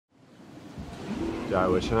I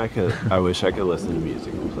wish I could. I wish I could listen to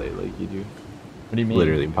music and play like you do. What do you mean?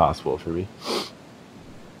 Literally impossible for me.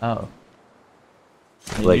 Oh.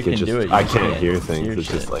 I mean, Like you it can just, do it. I can't hear things. Hear It's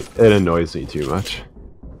shit. just like it annoys me too much.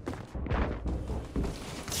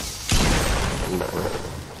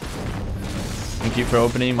 Thank you for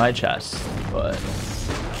opening my chest, but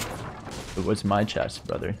it was my chest,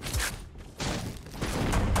 brother.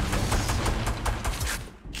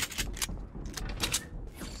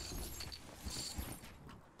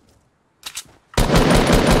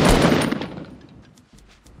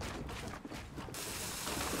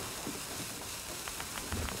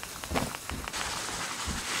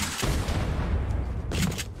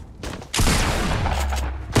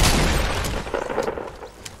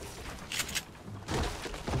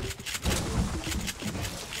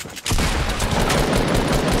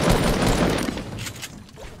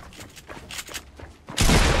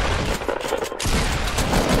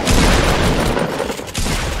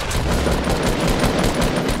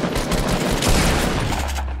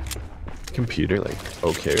 Computer, like,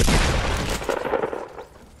 okay.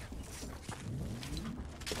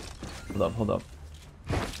 Hold up, hold up.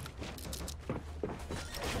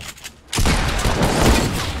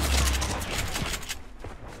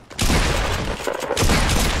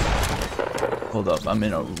 Hold up, I'm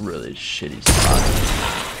in a really shitty spot.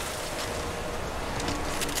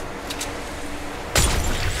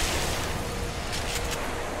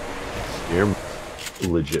 You're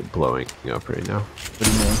legit blowing up right now. What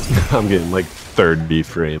do you mean? I'm getting like 30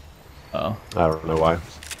 frame. Oh. I don't know why.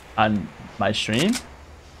 On my stream?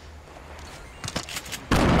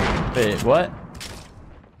 Wait, what?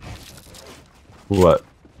 What?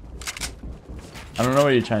 I don't know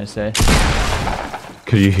what you're trying to say.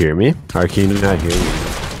 Could you hear me? Or can you not hear me?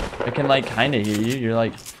 I can like kinda hear you. You're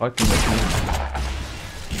like fucking with me.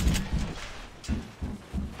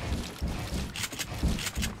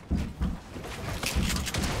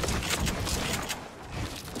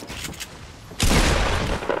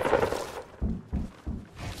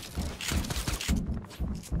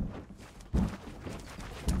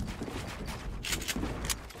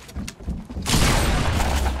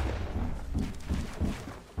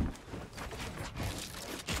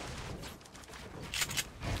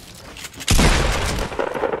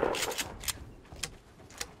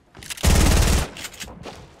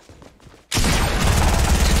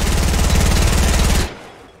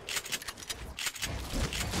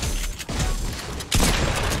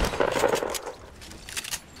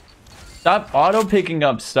 Stop auto picking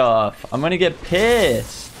up stuff. I'm gonna get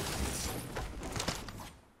pissed.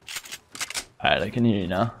 Alright, I can hear you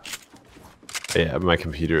now. Yeah, my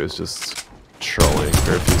computer is just trolling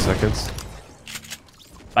for a few seconds.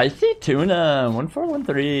 Spicy tuna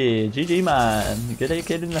 1413. GG man. Get a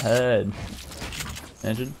kid in the head.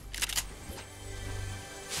 Imagine.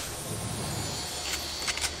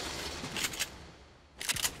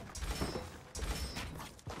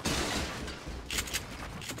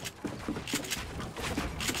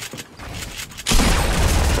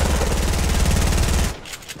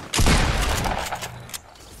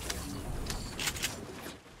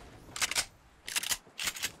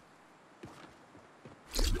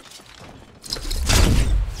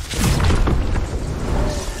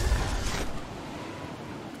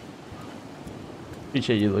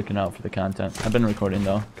 Appreciate you looking out for the content. I've been recording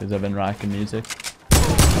though, because I've been rocking music.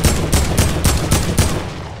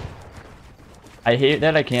 I hate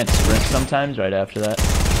that I can't sprint sometimes right after that.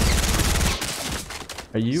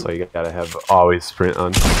 Are you? So you gotta have always sprint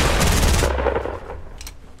on.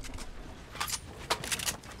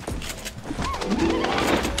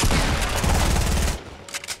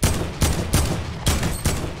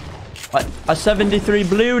 What? A 73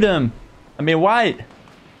 blued him. I mean white.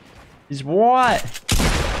 He's what?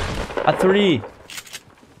 A 3.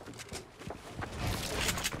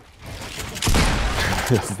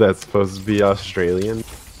 Is that supposed to be Australian?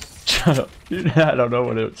 Shut up. Dude, I don't know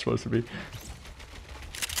what it's supposed to be.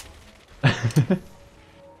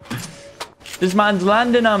 This man's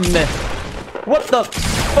landing on me. What the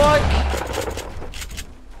fuck?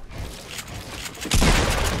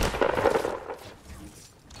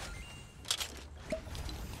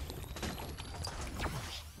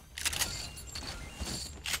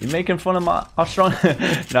 You making fun of my Australian?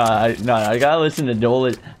 I gotta listen to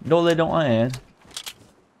Dole. Dole don't land.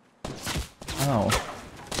 Oh.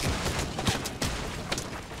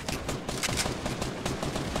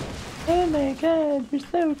 Oh my god, you're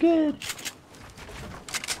so good.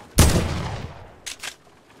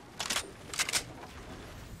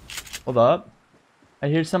 Hold up. I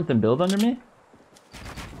hear something build under me.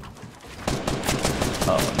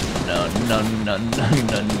 Oh, no. no, no, no, no,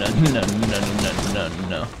 no, no, no, no,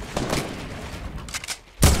 no.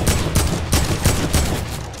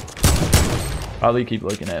 Probably keep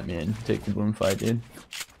looking at me and take the bloom fight, dude.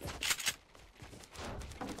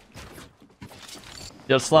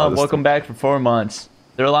 Yo, Slum, welcome back for 4 months.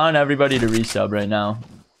 They're allowing everybody to resub right now.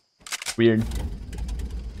 Weird.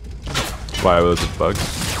 Why was it bugged?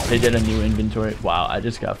 They did a new inventory. Wow, I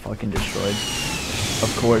just got fucking destroyed.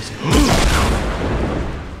 Of course.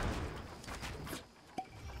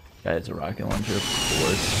 Guy has a rocket launcher, of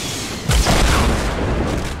course.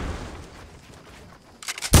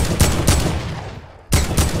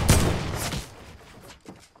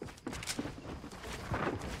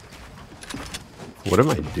 What am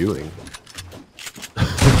I doing?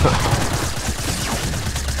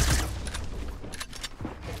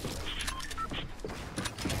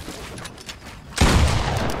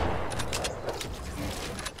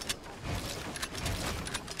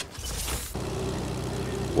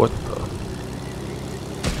 What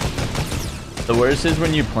the worst is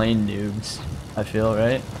when you play noobs, I feel,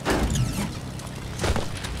 right?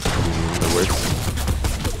 The worst.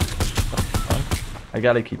 I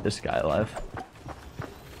gotta keep this guy alive.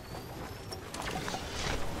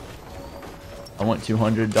 I want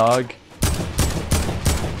 200, dog.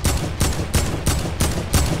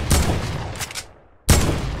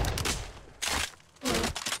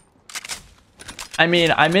 I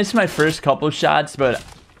mean, I missed my first couple shots, but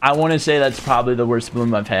I want to say that's probably the worst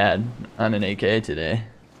bloom I've had on an AK today.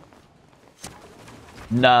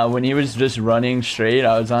 Nah, when he was just running straight,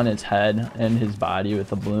 I was on his head and his body with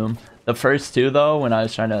the bloom. The first two, though, when I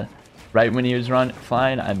was trying to... Right when he was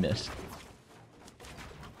flying, I missed.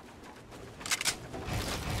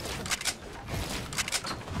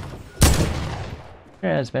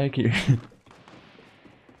 Yeah, it's back here.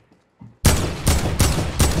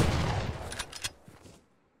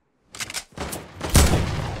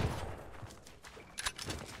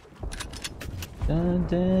 Dun,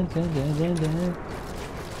 dun, dun, dun, dun, dun.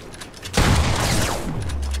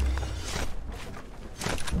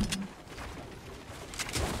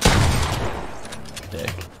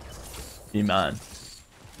 Dick. Be mine.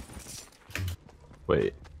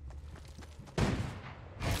 Wait.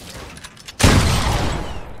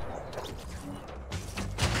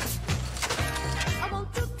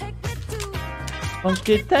 Won't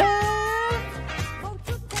get that.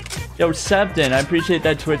 Yo, Septon, I appreciate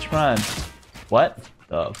that Twitch Prime. What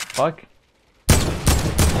the fuck?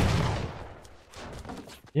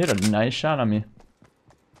 You hit a nice shot on me.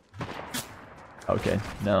 Okay,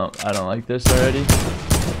 no, I don't like this already.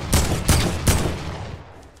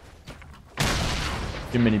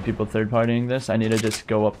 Too many people third-partying this. I need to just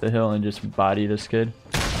go up the hill and just body this kid.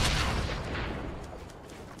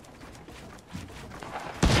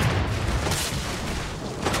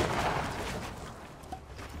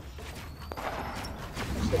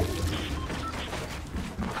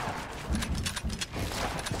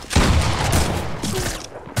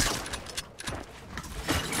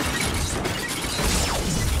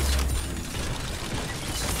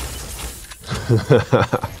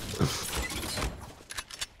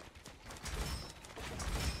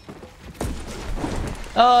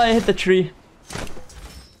 Oh, I hit the tree.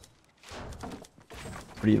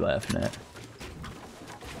 What are you laughing at?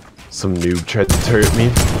 Some noob tried to turret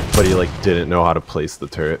me, but he like didn't know how to place the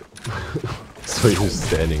turret. So he was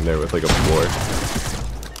standing there with like a floor.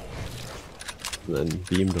 And then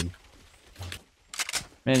beamed him.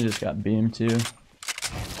 Man just got beamed too.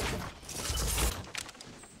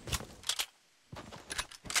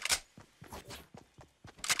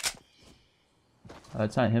 Oh,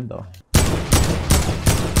 it's not him though.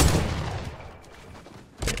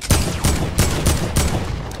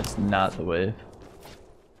 That's not the wave.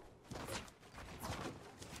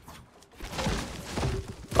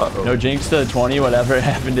 Uh-oh. No jinx to 20, whatever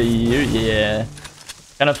happened to you? Yeah.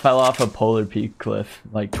 Kind of fell off a Polar Peak cliff.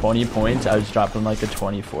 Like 20 points, I was dropping like a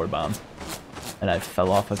 24 bomb. And I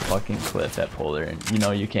fell off a fucking cliff at Polar. And you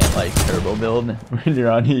know you can't like turbo build when you're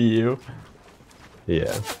on EU.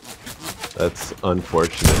 Yeah. That's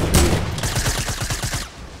unfortunate.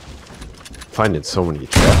 Finding so many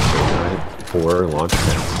traps right now. I had 4 launch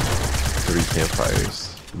pads, 3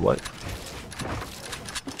 campfires. What?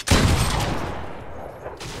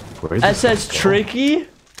 SS Tricky?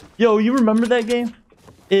 Yo, you remember that game?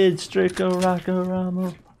 It's Tricko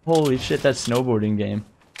Rockorama. Holy shit, that snowboarding game.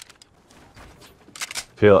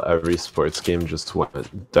 I feel every sports game just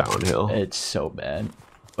went downhill. It's so bad.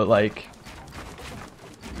 But like...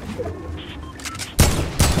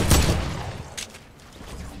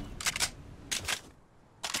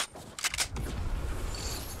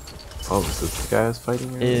 Oh, is this the guy I was fighting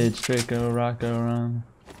here? It's Trico Rocco Run.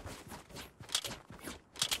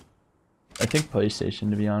 I think PlayStation,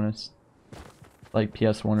 to be honest. Like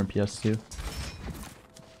PS1 or PS2.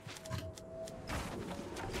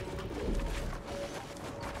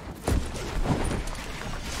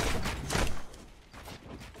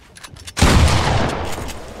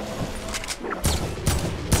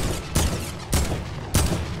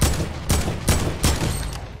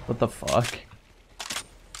 What the fuck?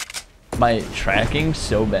 My tracking's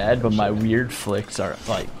so bad, but my weird flicks are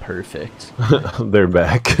like perfect. They're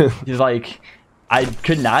back. He's like, I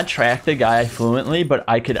could not track the guy fluently, but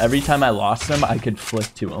I could, every time I lost him, I could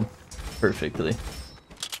flick to him perfectly.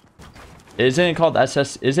 Isn't it called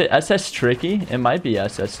SS? Is it SS Tricky? It might be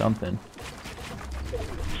SS something.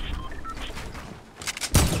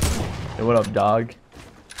 Hey, what up, dog?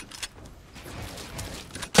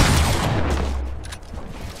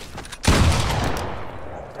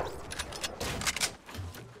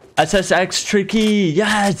 SSX Tricky,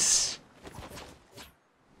 yes!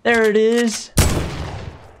 There it is.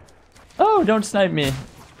 Oh, don't snipe me.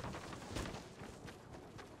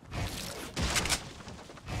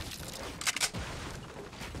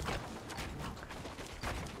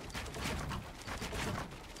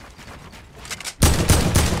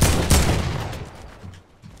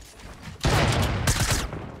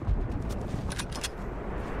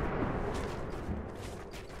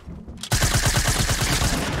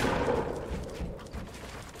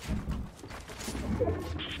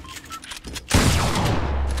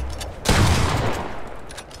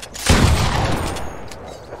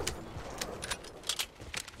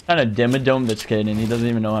 Kind of dimmadome this kid, and he doesn't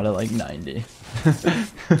even know how to like 90.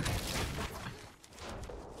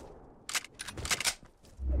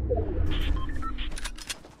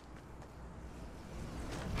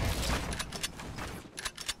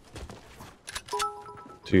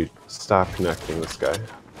 Dude, stop connecting this guy.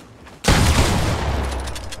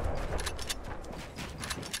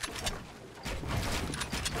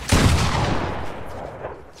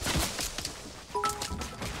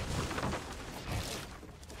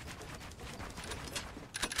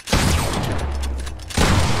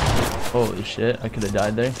 Holy shit, I could have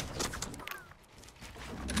died there.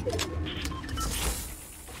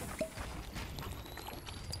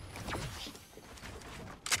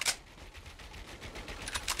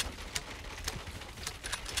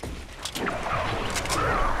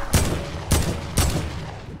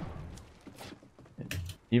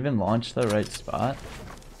 Even launch the right spot?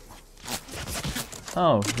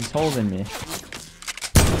 Oh, he's holding me.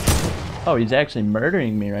 Oh, he's actually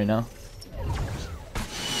murdering me right now.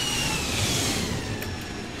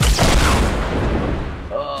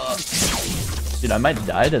 Dude, I might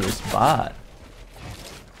die to this bot.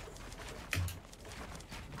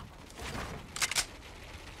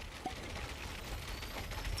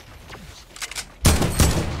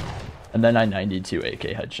 And then I 92 AK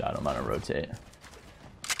headshot him on a rotate.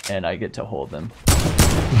 And I get to hold them.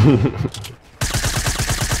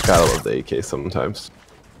 Gotta love the AK sometimes.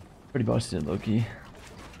 Pretty busted, Loki.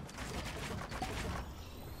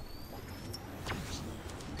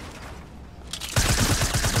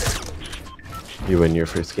 You win your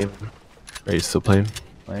first game? Are you still playing?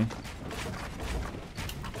 Playing.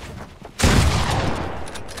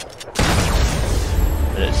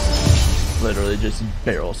 It's literally just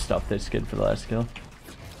barrel stuffed this kid for the last kill.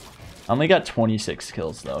 I only got 26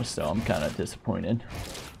 kills though, so I'm kind of disappointed.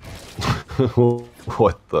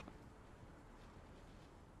 What the?